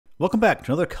Welcome back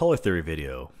to another color theory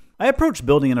video. I approach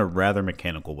building in a rather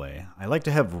mechanical way. I like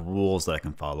to have rules that I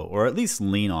can follow, or at least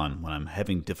lean on when I'm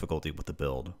having difficulty with the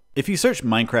build. If you search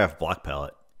Minecraft block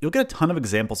palette, you'll get a ton of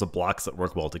examples of blocks that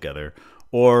work well together,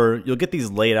 or you'll get these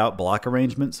laid out block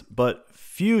arrangements, but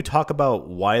few talk about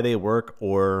why they work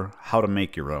or how to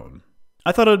make your own.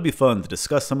 I thought it would be fun to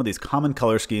discuss some of these common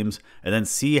color schemes and then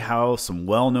see how some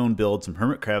well-known builds from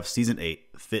HermitCraft Season 8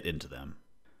 fit into them.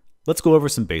 Let's go over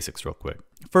some basics real quick.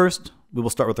 First, we will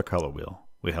start with our color wheel.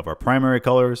 We have our primary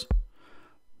colors,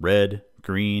 red,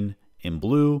 green, and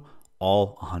blue,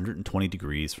 all 120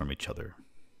 degrees from each other.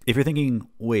 If you're thinking,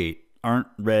 wait, aren't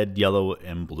red, yellow,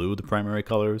 and blue the primary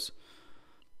colors?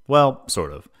 Well,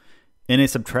 sort of. In a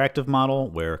subtractive model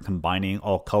where combining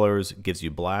all colors gives you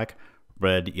black,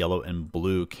 red, yellow, and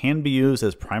blue can be used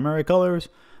as primary colors,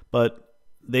 but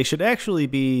they should actually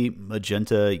be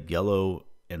magenta, yellow,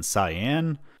 and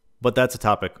cyan, but that's a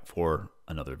topic for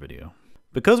another video.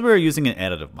 Because we're using an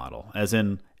additive model, as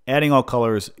in adding all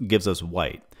colors gives us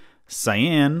white,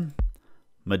 cyan,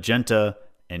 magenta,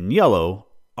 and yellow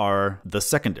are the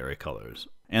secondary colors.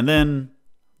 And then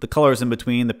the colors in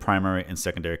between the primary and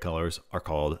secondary colors are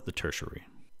called the tertiary.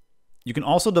 You can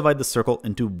also divide the circle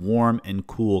into warm and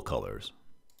cool colors.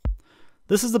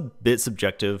 This is a bit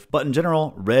subjective, but in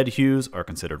general, red hues are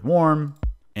considered warm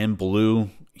and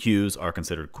blue hues are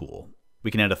considered cool. We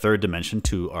can add a third dimension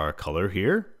to our color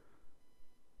here.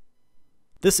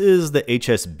 This is the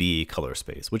HSB color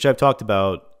space, which I've talked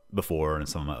about before in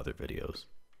some of my other videos.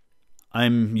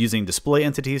 I'm using display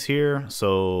entities here,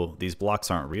 so these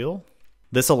blocks aren't real.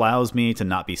 This allows me to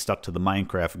not be stuck to the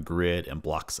Minecraft grid and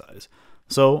block size.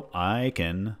 So I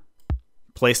can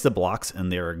place the blocks in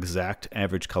their exact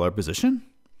average color position,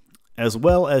 as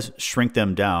well as shrink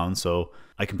them down so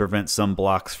I can prevent some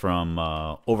blocks from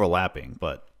overlapping,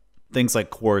 but things like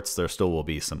quartz, there still will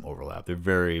be some overlap. They're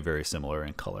very, very similar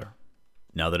in color.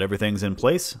 Now that everything's in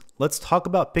place, let's talk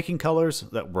about picking colors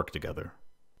that work together.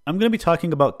 I'm going to be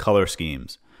talking about color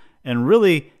schemes, and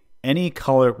really any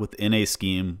color within a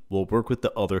scheme will work with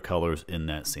the other colors in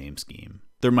that same scheme.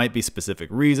 There might be specific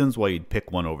reasons why you'd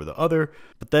pick one over the other,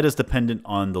 but that is dependent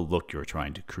on the look you're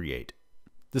trying to create.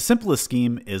 The simplest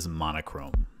scheme is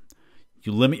monochrome.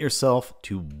 You limit yourself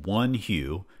to one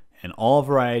hue, and all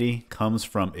variety comes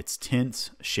from its tints,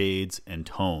 shades, and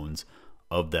tones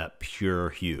of that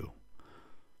pure hue.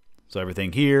 So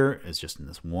everything here is just in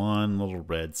this one little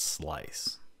red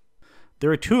slice.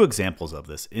 There are two examples of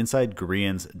this inside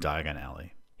Grian's Diagon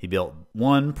Alley. He built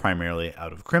one primarily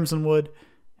out of crimson wood,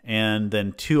 and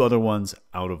then two other ones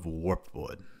out of warped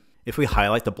wood. If we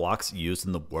highlight the blocks used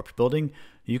in the warped building,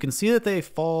 you can see that they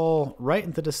fall right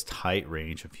into this tight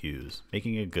range of hues,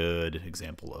 making a good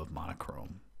example of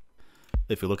monochrome.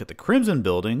 If you look at the crimson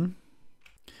building,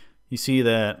 you see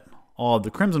that all of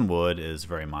the crimson wood is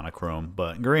very monochrome,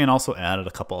 but Grian also added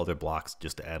a couple other blocks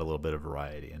just to add a little bit of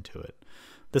variety into it.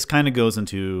 This kind of goes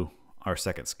into our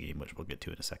second scheme, which we'll get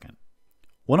to in a second.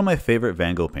 One of my favorite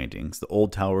Van Gogh paintings, The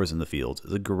Old Towers in the Fields,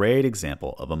 is a great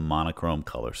example of a monochrome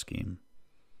color scheme.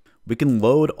 We can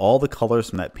load all the colors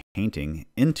from that painting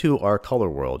into our color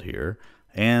world here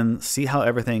and see how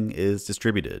everything is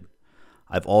distributed.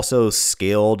 I've also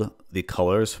scaled the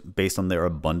colors based on their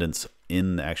abundance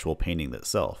in the actual painting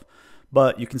itself.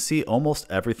 But you can see almost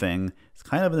everything is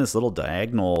kind of in this little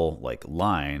diagonal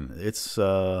line. It's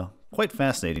quite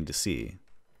fascinating to see.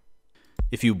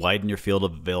 If you widen your field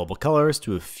of available colors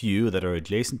to a few that are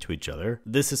adjacent to each other,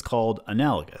 this is called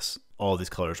analogous. All these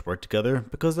colors work together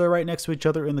because they're right next to each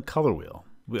other in the color wheel.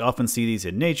 We often see these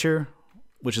in nature,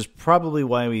 which is probably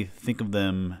why we think of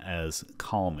them as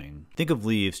calming. Think of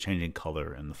leaves changing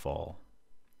color in the fall.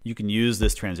 You can use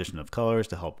this transition of colors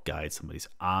to help guide somebody's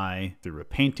eye through a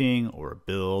painting or a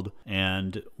build,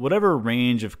 and whatever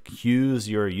range of hues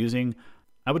you're using,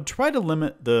 I would try to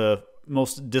limit the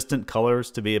most distant colors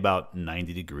to be about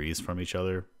 90 degrees from each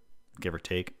other, give or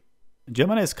take.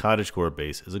 Gemini's cottagecore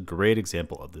base is a great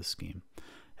example of this scheme.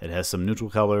 It has some neutral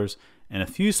colors and a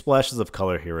few splashes of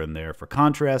color here and there for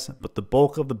contrast, but the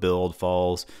bulk of the build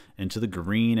falls into the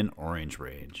green and orange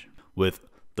range, with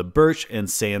the birch and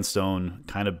sandstone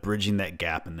kind of bridging that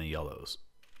gap in the yellows.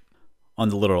 On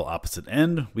the literal opposite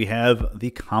end, we have the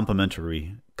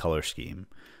complementary color scheme.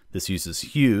 This uses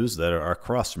hues that are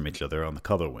across from each other on the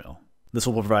color wheel. This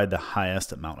will provide the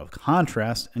highest amount of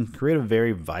contrast and create a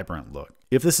very vibrant look.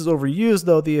 If this is overused,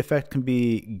 though, the effect can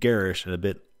be garish and a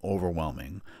bit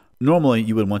overwhelming. Normally,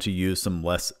 you would want to use some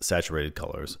less saturated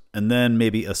colors, and then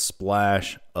maybe a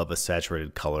splash of a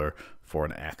saturated color for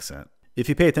an accent. If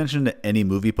you pay attention to any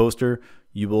movie poster,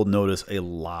 you will notice a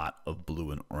lot of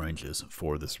blue and oranges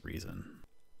for this reason.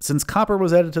 Since copper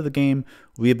was added to the game,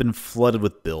 we have been flooded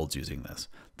with builds using this.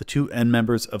 The two end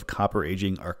members of copper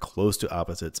aging are close to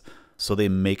opposites, so they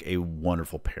make a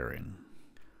wonderful pairing.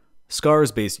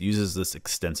 Scars base uses this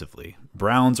extensively.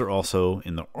 Browns are also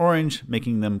in the orange,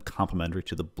 making them complementary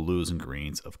to the blues and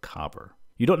greens of copper.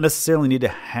 You don't necessarily need to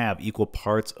have equal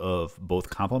parts of both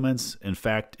complements. In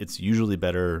fact, it's usually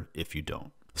better if you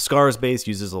don't. Scars base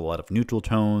uses a lot of neutral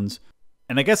tones,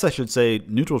 and I guess I should say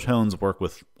neutral tones work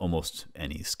with almost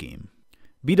any scheme.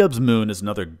 B-Dub's Moon is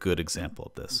another good example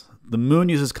of this. The moon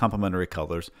uses complementary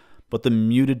colors, but the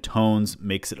muted tones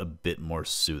makes it a bit more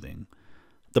soothing.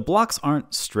 The blocks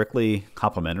aren't strictly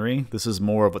complementary. This is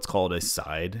more of what's called a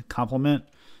side complement.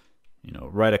 You know,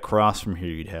 right across from here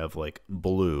you'd have like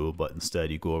blue, but instead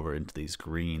you go over into these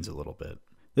greens a little bit.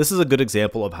 This is a good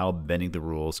example of how bending the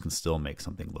rules can still make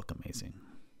something look amazing.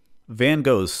 Van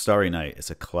Gogh's Starry Night is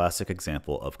a classic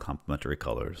example of complementary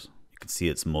colors. You can see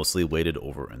it's mostly weighted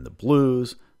over in the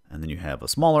blues, and then you have a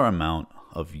smaller amount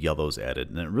of yellows added,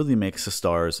 and it really makes the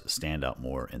stars stand out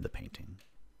more in the painting.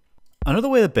 Another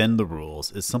way to bend the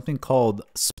rules is something called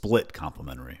split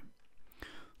complementary.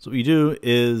 So what you do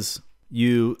is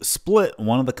you split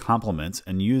one of the complements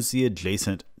and use the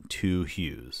adjacent two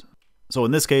hues. So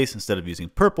in this case, instead of using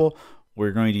purple,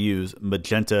 we're going to use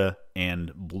magenta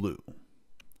and blue.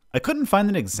 I couldn't find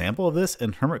an example of this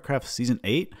in HermitCraft Season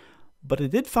 8, but I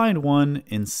did find one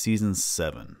in Season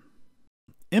 7.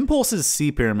 Impulse's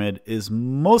Sea Pyramid is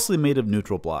mostly made of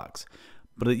neutral blocks,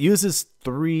 but it uses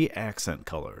 3 accent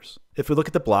colors. If we look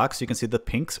at the blocks, you can see the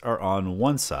pinks are on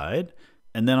one side,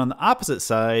 and then on the opposite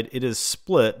side, it is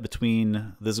split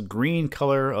between this green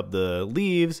color of the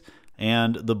leaves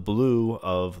and the blue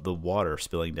of the water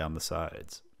spilling down the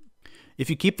sides. If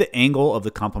you keep the angle of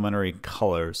the complementary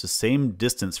colors the same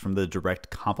distance from the direct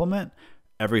complement,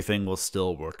 everything will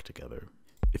still work together.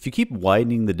 If you keep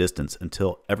widening the distance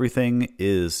until everything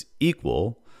is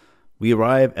equal, we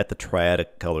arrive at the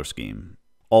triadic color scheme.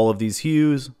 All of these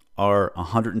hues are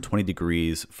 120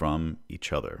 degrees from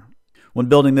each other. When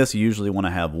building this, you usually want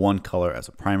to have one color as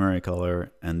a primary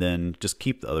color, and then just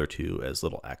keep the other two as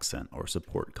little accent or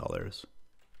support colors.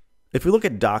 If we look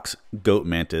at Doc's Goat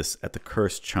Mantis at the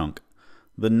cursed chunk,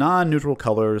 the non-neutral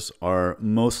colors are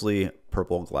mostly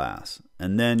purple glass,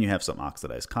 and then you have some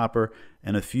oxidized copper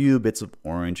and a few bits of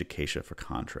orange acacia for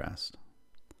contrast.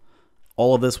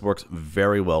 All of this works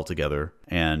very well together,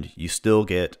 and you still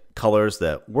get colors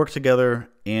that work together,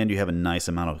 and you have a nice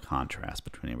amount of contrast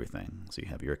between everything. So you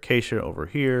have your acacia over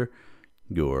here,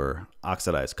 your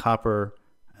oxidized copper,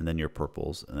 and then your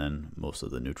purples, and then most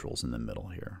of the neutrals in the middle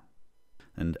here.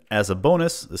 And as a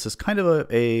bonus, this is kind of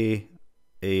a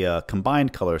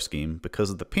combined color scheme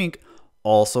because the pink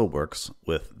also works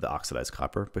with the oxidized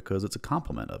copper because it's a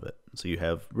complement of it. So you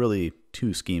have really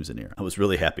 2 schemes in here. I was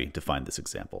really happy to find this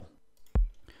example.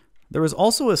 There is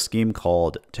also a scheme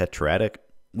called tetradic,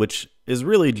 which is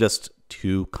really just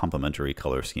 2 complementary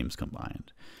color schemes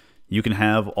combined. You can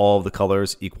have all of the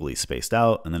colors equally spaced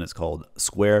out, and then it's called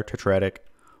square tetradic,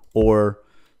 or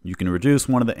you can reduce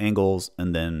one of the angles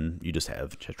and then you just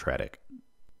have tetradic.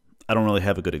 I don't really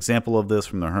have a good example of this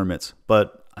from the Hermits,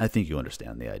 but I think you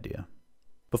understand the idea.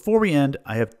 Before we end,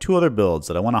 I have 2 other builds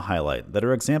that I want to highlight that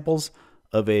are examples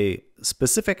of a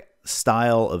specific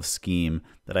style of scheme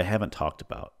that I haven't talked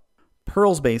about.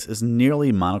 Pearl's base is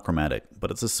nearly monochromatic,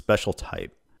 but it's a special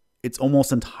type. It's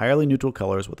almost entirely neutral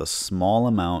colors with a small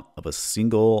amount of a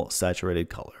single saturated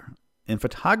color. In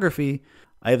photography,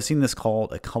 I have seen this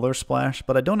called a color splash,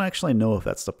 but I don't actually know if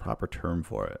that's the proper term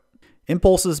for it.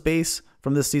 Impulse's base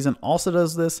from this season also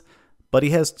does this, but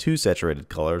he has 2 saturated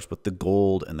colors with the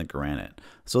gold and the granite.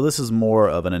 So this is more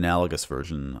of an analogous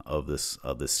version of this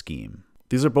scheme.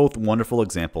 These are both wonderful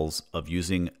examples of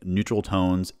using neutral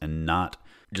tones and not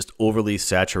just overly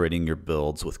saturating your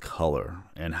builds with color,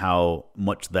 and how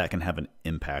much that can have an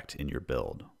impact in your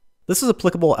build. This is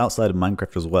applicable outside of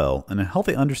Minecraft as well, and a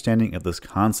healthy understanding of this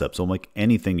concept will make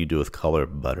anything you do with color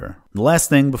better. The last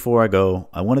thing before I go,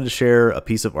 I wanted to share a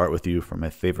piece of art with you from my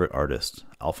favorite artist,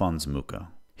 Alphonse Mucha.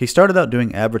 He started out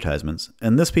doing advertisements,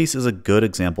 and this piece is a good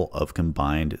example of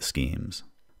combined schemes.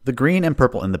 The green and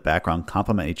purple in the background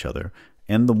complement each other,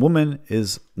 and the woman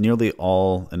is nearly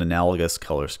all an analogous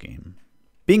color scheme.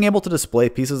 Being able to display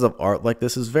pieces of art like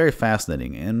this is very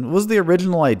fascinating, and was the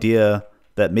original idea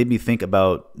that made me think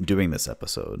about doing this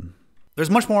episode. There's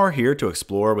much more here to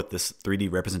explore with this 3D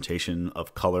representation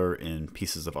of color in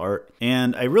pieces of art,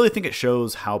 and I really think it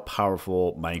shows how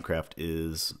powerful Minecraft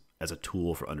is as a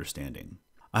tool for understanding.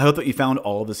 I hope that you found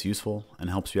all of this useful and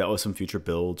helps you out with some future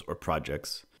builds or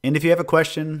projects. And if you have a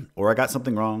question or I got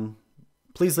something wrong,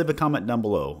 please leave a comment down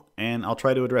below and I'll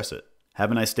try to address it.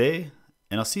 Have a nice day,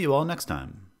 and I'll see you all next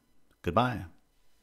time. Goodbye.